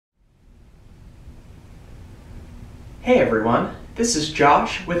Hey everyone, this is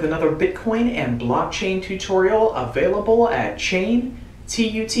Josh with another Bitcoin and blockchain tutorial available at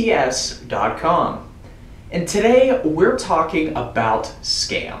chaintuts.com. And today we're talking about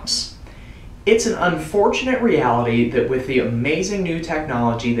scams. It's an unfortunate reality that with the amazing new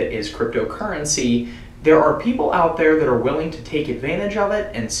technology that is cryptocurrency, there are people out there that are willing to take advantage of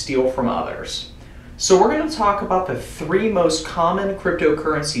it and steal from others. So we're going to talk about the 3 most common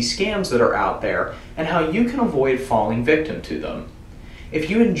cryptocurrency scams that are out there and how you can avoid falling victim to them. If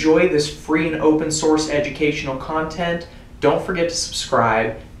you enjoy this free and open source educational content, don't forget to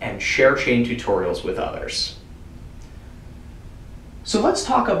subscribe and share chain tutorials with others. So let's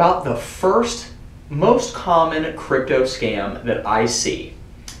talk about the first most common crypto scam that I see.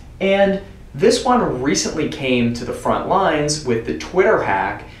 And this one recently came to the front lines with the Twitter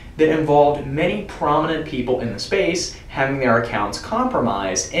hack that involved many prominent people in the space having their accounts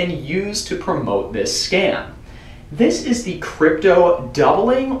compromised and used to promote this scam. This is the crypto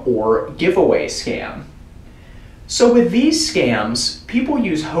doubling or giveaway scam. So with these scams, people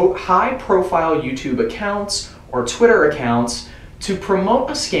use high-profile YouTube accounts or Twitter accounts to promote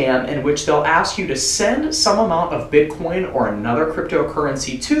a scam in which they'll ask you to send some amount of Bitcoin or another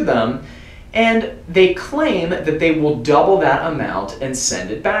cryptocurrency to them, and they claim that they will double that amount and send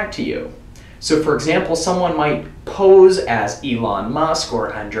it back to you. So for example, someone might pose as Elon Musk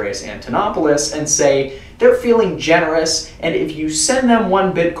or Andreas Antonopoulos and say they're feeling generous, and if you send them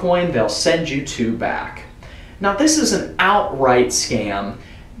 1 Bitcoin, they'll send you 2 back. Now this is an outright scam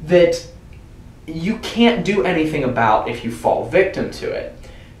that you can't do anything about if you fall victim to it.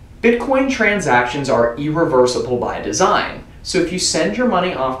 Bitcoin transactions are irreversible by design. So if you send your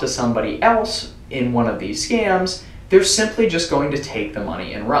money off to somebody else in one of these scams, they're simply just going to take the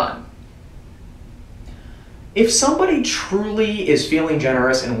money and run. If somebody truly is feeling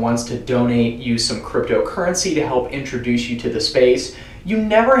generous and wants to donate you some cryptocurrency to help introduce you to the space, you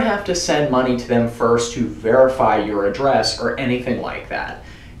never have to send money to them first to verify your address or anything like that.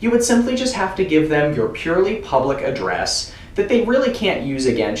 You would simply just have to give them your purely public address that they really can't use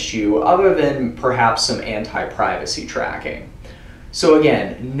against you other than perhaps some anti-privacy tracking. So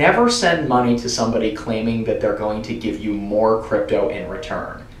again, never send money to somebody claiming that they're going to give you more crypto in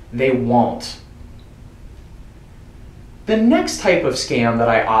return. They won't. The next type of scam that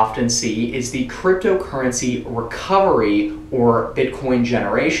I often see is the cryptocurrency recovery or Bitcoin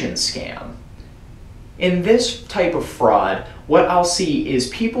generation scam. In this type of fraud, what I'll see is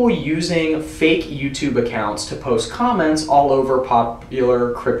people using fake YouTube accounts to post comments all over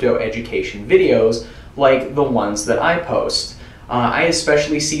popular crypto education videos like the ones that I post. I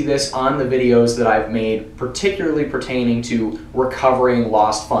especially see this on the videos that I've made, particularly pertaining to recovering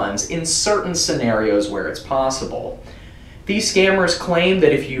lost funds in certain scenarios where it's possible. These scammers claim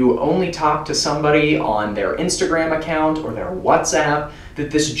that if you only talk to somebody on their Instagram account or their WhatsApp,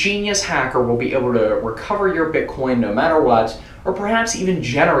 that this genius hacker will be able to recover your Bitcoin no matter what, or perhaps even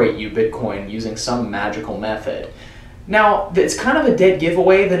generate you Bitcoin using some magical method. Now, it's kind of a dead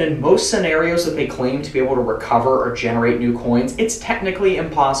giveaway that in most scenarios that they claim to be able to recover or generate new coins, it's technically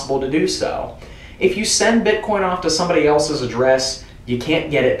impossible to do so. If you send Bitcoin off to somebody else's address, you can't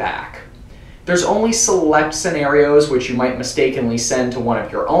get it back. There's only select scenarios which you might mistakenly send to one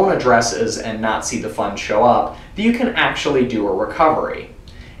of your own addresses and not see the funds show up that you can actually do a recovery.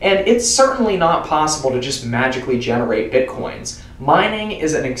 And it's certainly not possible to just magically generate Bitcoins. Mining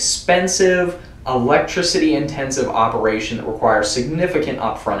is an expensive, electricity-intensive operation that requires significant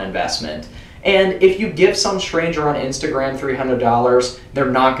upfront investment. And if you give some stranger on Instagram $300, they're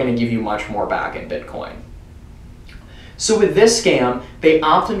not going to give you much more back in Bitcoin. So with this scam, they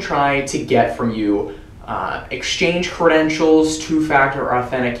often try to get from you exchange credentials, 2-factor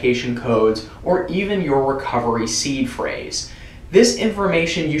authentication codes, or even your recovery seed phrase. This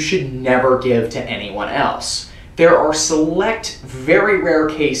information you should never give to anyone else. There are select, very rare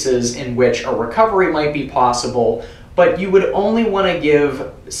cases in which a recovery might be possible, but you would only want to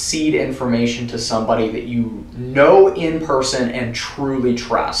give seed information to somebody that you know in person and truly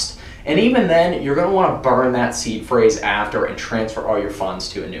trust. And even then, you're going to want to burn that seed phrase after and transfer all your funds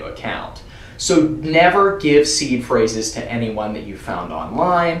to a new account. So never give seed phrases to anyone that you found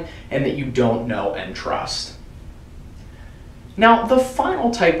online and that you don't know and trust. Now, the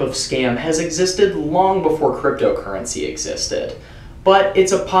final type of scam has existed long before cryptocurrency existed, but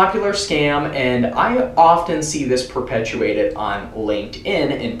it's a popular scam, and I often see this perpetuated on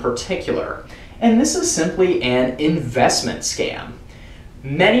LinkedIn in particular. And this is simply an investment scam.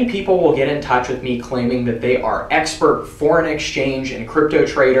 Many people will get in touch with me claiming that they are expert foreign exchange and crypto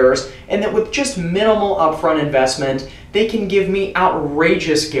traders, and that with just minimal upfront investment, they can give me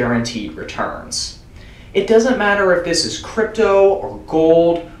outrageous guaranteed returns. It doesn't matter if this is crypto or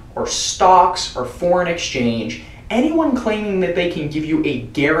gold or stocks or foreign exchange, anyone claiming that they can give you a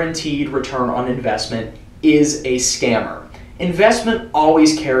guaranteed return on investment is a scammer. Investment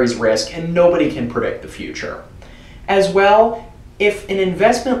always carries risk and nobody can predict the future. As well, if an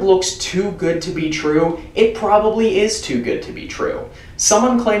investment looks too good to be true, it probably is too good to be true.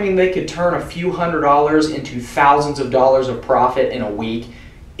 Someone claiming they could turn a few $100s into thousands of dollars of profit in a week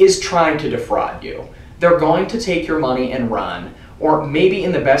is trying to defraud you. They're going to take your money and run, or maybe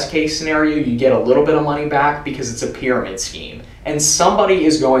in the best case scenario, you get a little bit of money back because it's a pyramid scheme, and somebody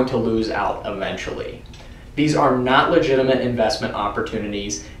is going to lose out eventually. These are not legitimate investment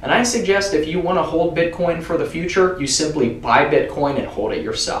opportunities, and I suggest if you want to hold Bitcoin for the future, you simply buy Bitcoin and hold it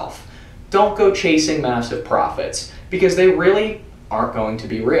yourself. Don't go chasing massive profits, because they really aren't going to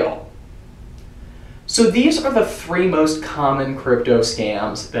be real. So these are the 3 most common crypto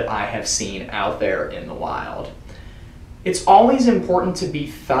scams that I have seen out there in the wild. It's always important to be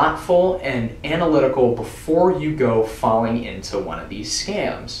thoughtful and analytical before you go falling into one of these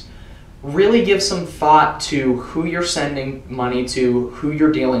scams. Really give some thought to who you're sending money to, who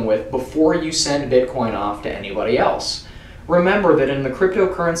you're dealing with, before you send Bitcoin off to anybody else. Remember that in the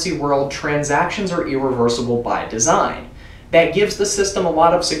cryptocurrency world, transactions are irreversible by design. That gives the system a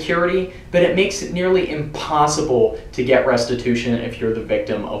lot of security, but it makes it nearly impossible to get restitution if you're the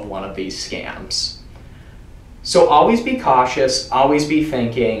victim of one of these scams. So always be cautious, always be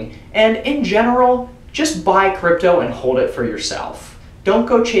thinking, and in general, just buy crypto and hold it for yourself. Don't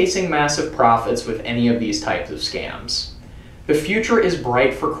go chasing massive profits with any of these types of scams. The future is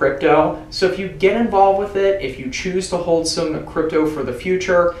bright for crypto, so if you get involved with it, if you choose to hold some crypto for the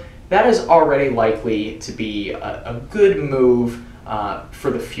future, that is already likely to be a good move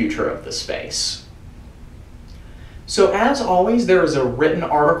for the future of the space. So as always, there is a written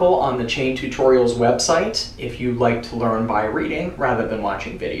article on the Chain Tutorials website if you'd like to learn by reading rather than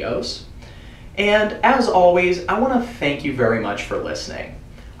watching videos. And as always, I want to thank you very much for listening.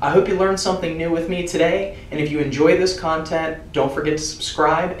 I hope you learned something new with me today, and if you enjoy this content, don't forget to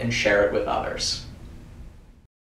subscribe and share it with others.